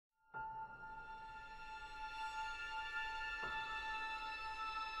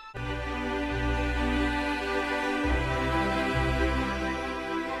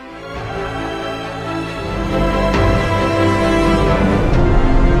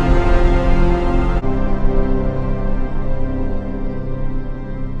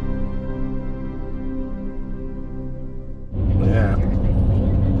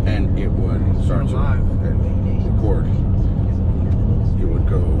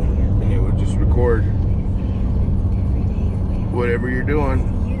record whatever you're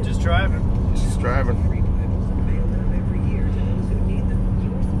doing. Just driving. Just driving.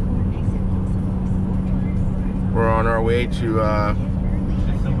 We're on our way to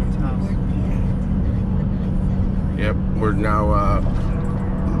someone's house. Yep, we're now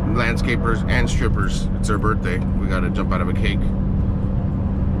landscapers and strippers. It's their birthday. We gotta jump out of a cake.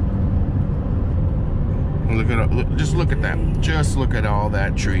 Look at just look at that. Just look at all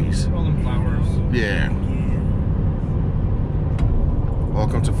that trees. All them flowers. Yeah.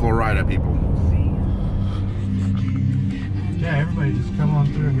 Welcome to Florida, people. Yeah, everybody just come on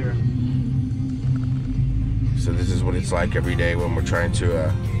through here. So this is what it's like every day when we're trying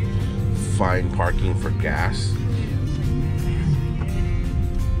to find parking for gas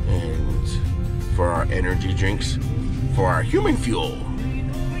and for our energy drinks, for our human fuel.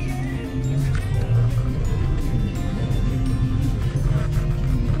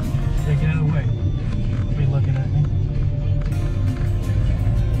 Yeah, get out of the way. Be looking at me.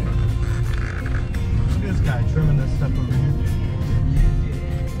 Look at this guy trimming this stuff over here.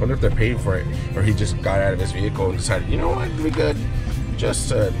 I wonder if they're paying for it, or he just got out of his vehicle and decided, you know what, we good. Just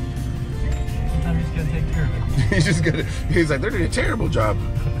Sometimes he's gonna take care of it. he's like, they're doing a terrible job.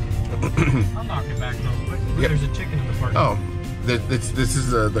 I'll knock it back real quick. Yep. There's a chicken in the parking lot. Oh, this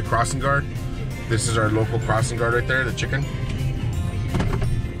is the crossing guard. This is our local crossing guard right there, the chicken.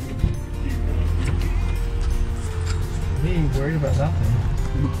 He ain't worried about nothing.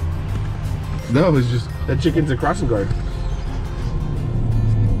 No, it's just that chicken's a crossing guard.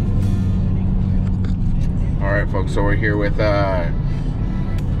 All right, folks. So we're here with the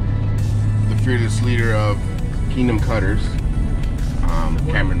fearless leader of Kingdom Cutters,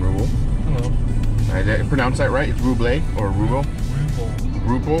 Cameron Rubel. Hello. Did I pronounce that right? It's Ruble or Rubel? Rubel.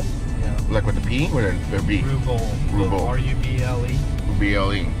 Rubel? Yeah. Like with a P or a B? Rubel. Rubel. R-U-B-L-E.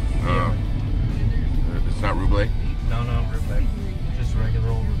 B-L-E. It's not Ruble? No, Rubel. Just regular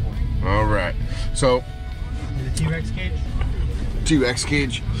old Rubel. All right. So, The T-Rex cage? T-Rex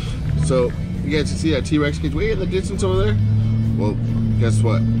cage. So, you guys can see that T-Rex cage way in the distance over there? Well, guess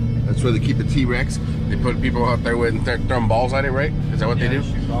what? That's where they keep the T-Rex. They put people out there with throwing balls at it, right? Is that what they do?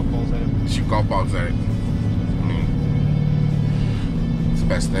 Shoot golf balls at it. Shoot golf balls at it. I mean, it's the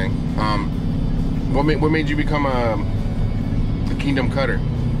best thing. What made you become a Kingdom Cutter?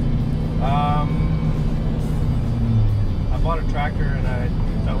 I bought a tractor and I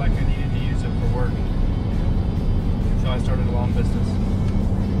felt like I needed to use it for work. So I started a lawn business.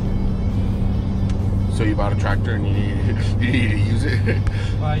 So you bought a tractor and you needed to use it?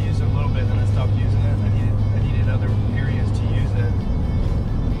 Well, I used it a little bit, then I stopped using it. I needed other areas to use it.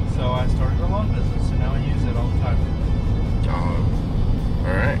 So I started a lawn business, and now I use it all the time.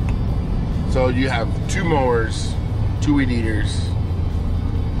 All right. So you have 2 mowers, 2 weed eaters,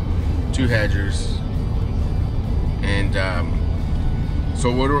 2 hedgers, and so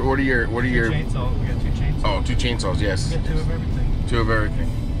what are your chainsaws? We got 2 chainsaws. Oh, 2 chainsaws, yes. We got 2 of everything. 2 of everything.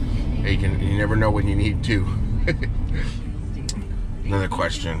 Hey, you never know when you need 2. Another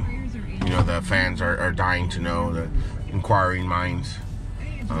question. You know, the fans are dying to know, the inquiring minds.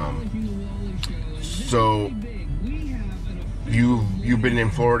 So you've been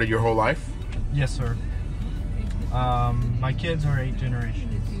in Florida your whole life? Yes, sir. My kids are 8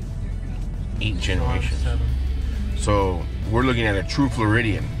 generations. 8 generations. 7. So we're looking at a true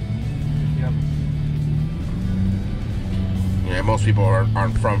Floridian. Yep. Yeah, most people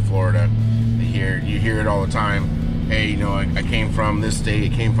aren't from Florida. You hear it all the time. Hey, you know, I came from this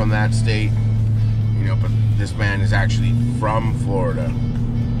state, I came from that state. You know, but this man is actually from Florida.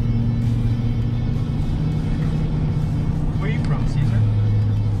 Where are you from, Caesar?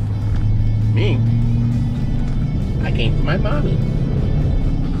 Me? I came from my mommy.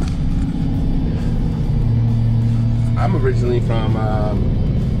 I'm originally from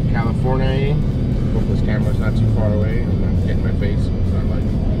California. Hope this camera's not too far away. I'm not getting my face. It's not like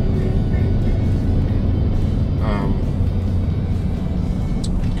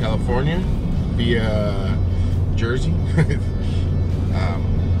California via Jersey. Let's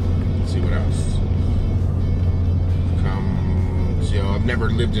see what else. So I've never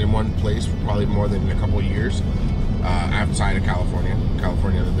lived in one place for probably more than a couple of years outside of California.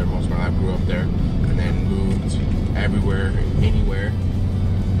 California, I lived there most of my life. Grew up there, and then moved everywhere, anywhere.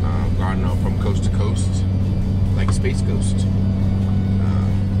 Gone from coast to coast, like Space Ghost.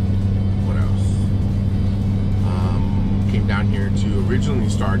 What else? Came down here to originally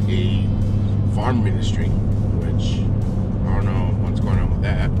start a farm ministry, which I don't know what's going on with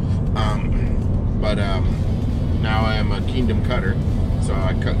that. But now I am a Kingdom Cutter, so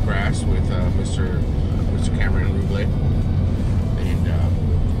I cut grass with Mr. Cameron Rubel, and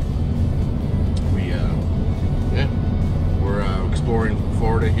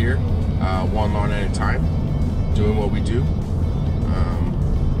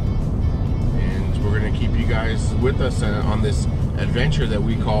with us on this adventure that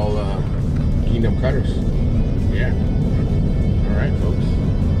we call Kingdom Cutters. Yeah. All right, folks.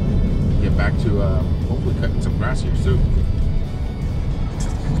 Get back to hopefully cutting some grass here soon.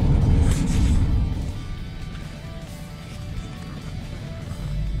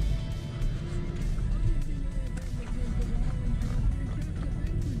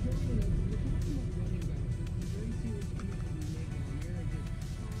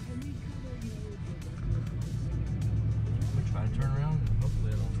 Try to turn around and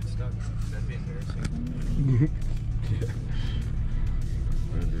hopefully I don't get stuck. That'd be embarrassing. Yeah.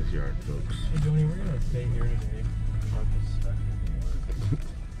 In this yard, folks. Hey, Joni, we're gonna stay here today. Truck is stuck.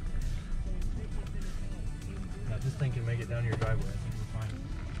 Now, this thing can make it down your driveway. I think we're fine.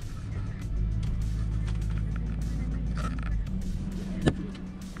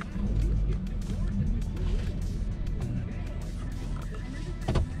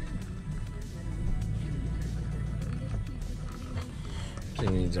 It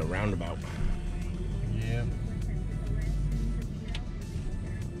needs a roundabout. Yeah.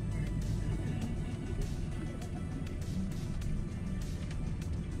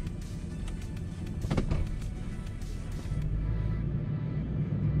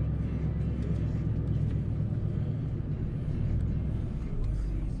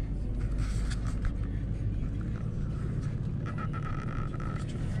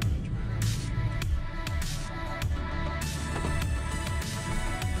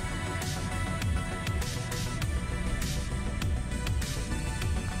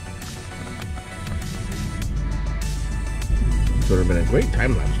 This would have been a great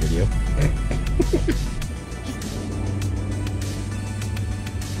time-lapse video.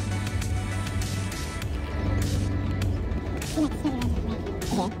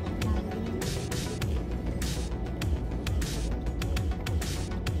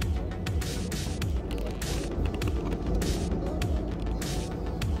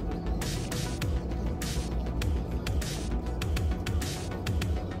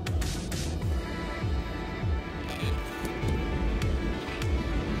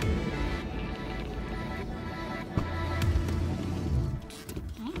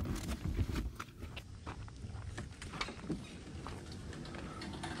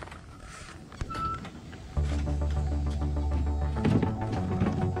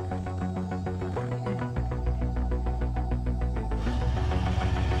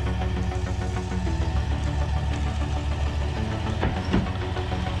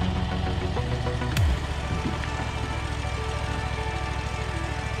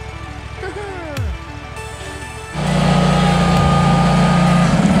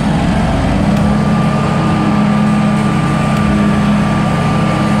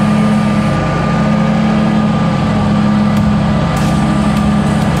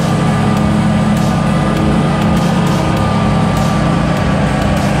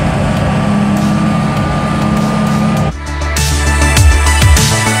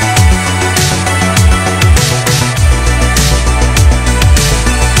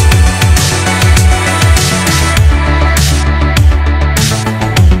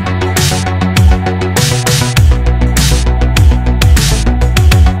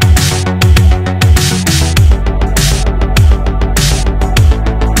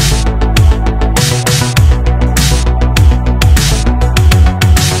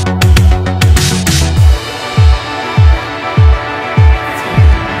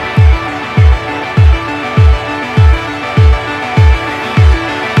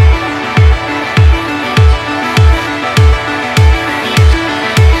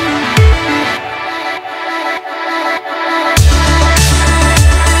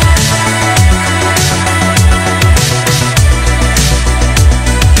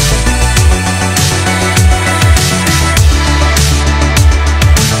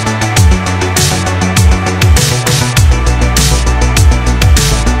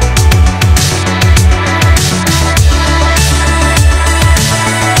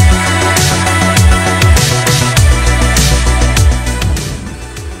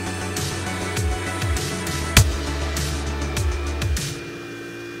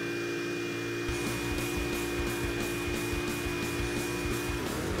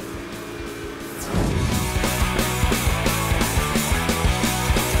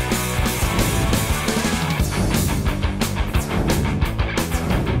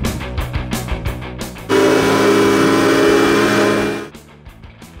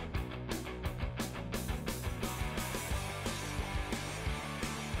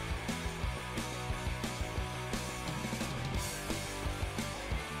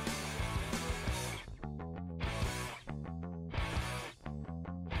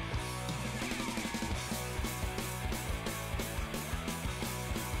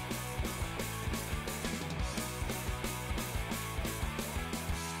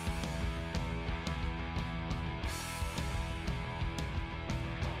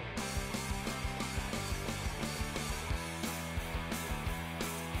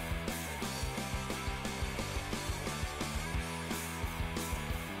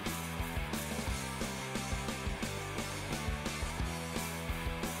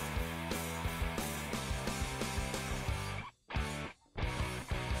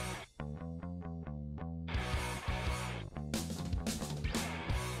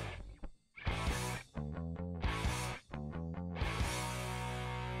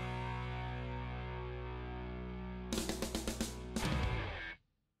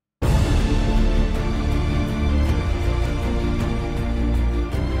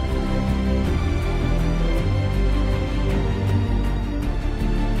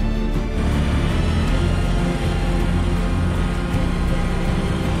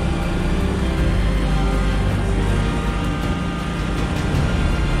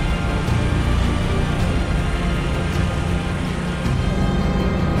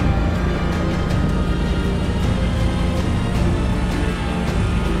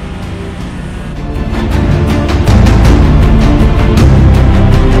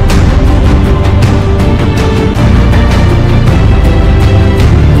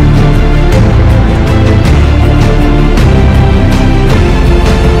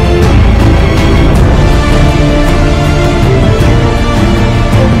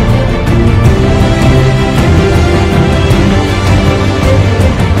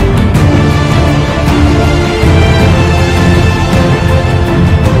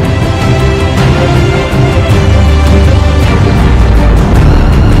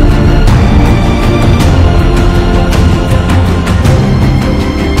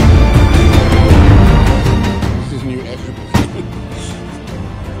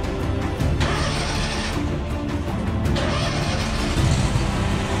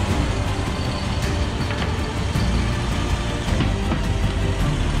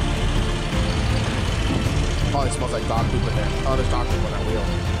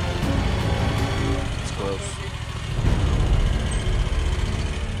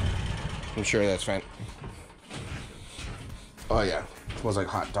 I'm sure that's fine. Oh yeah, smells like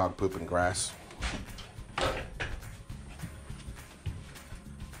hot dog poop and grass.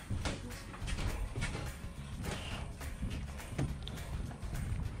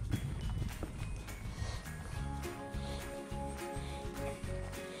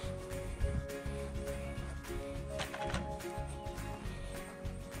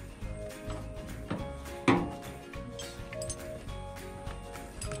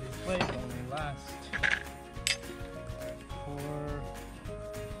 Plate only lasts for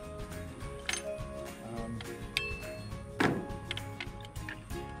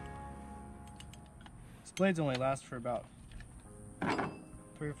these blades only last for about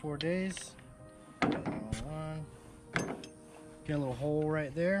 3 or 4 days. One. Get a little hole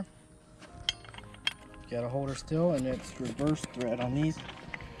right there. Got a holder still, and it's reverse thread on these,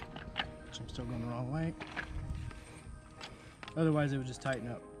 which I'm still going the wrong way. Otherwise, it would just tighten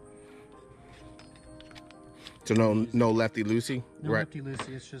up. So no lefty loosey. No lefty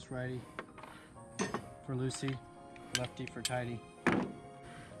loosey. It's just righty for loosey, lefty for tighty.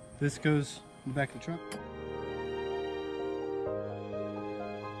 This goes in the back of the truck.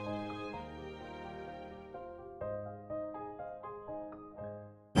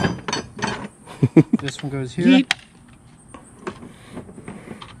 This one goes here. Yeet.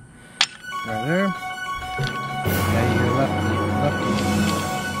 Right there. Now you're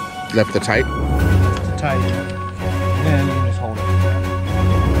lefty. Left the tight. To tighten. And you can just hold it.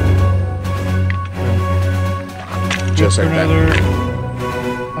 Just like that. Another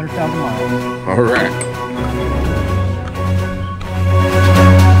 100,000 miles. All right.